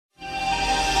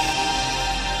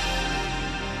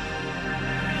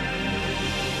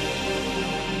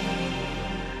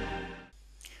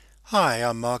Hi,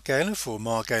 I'm Mark Gaylor for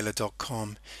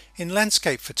markgaylor.com. In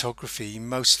landscape photography,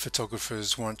 most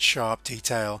photographers want sharp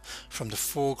detail from the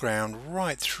foreground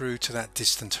right through to that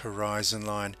distant horizon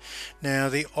line. Now,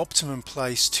 the optimum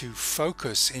place to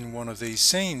focus in one of these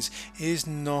scenes is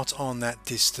not on that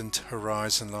distant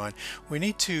horizon line. We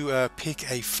need to pick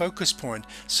a focus point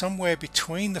somewhere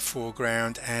between the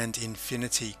foreground and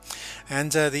infinity.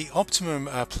 And the optimum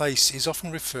place is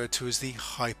often referred to as the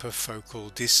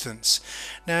hyperfocal distance.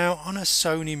 Now, on a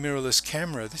Sony mirrorless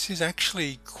camera, this is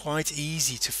actually quite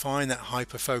easy to find that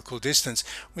hyperfocal distance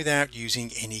without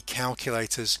using any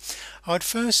calculators. I'd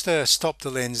first stop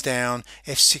the lens down,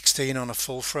 f16 on a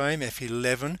full frame,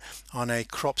 f11 on a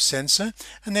crop sensor,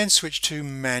 and then switch to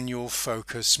manual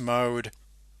focus mode.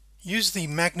 Use the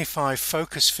magnify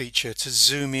focus feature to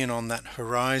zoom in on that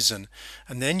horizon,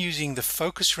 and then using the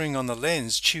focus ring on the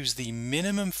lens, choose the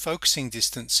minimum focusing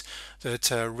distance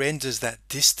that renders that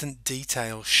distant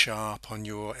detail sharp on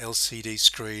your LCD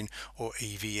screen or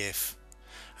EVF.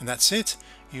 And that's it.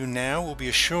 You now will be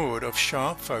assured of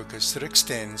sharp focus that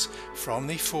extends from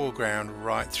the foreground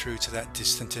right through to that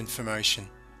distant information.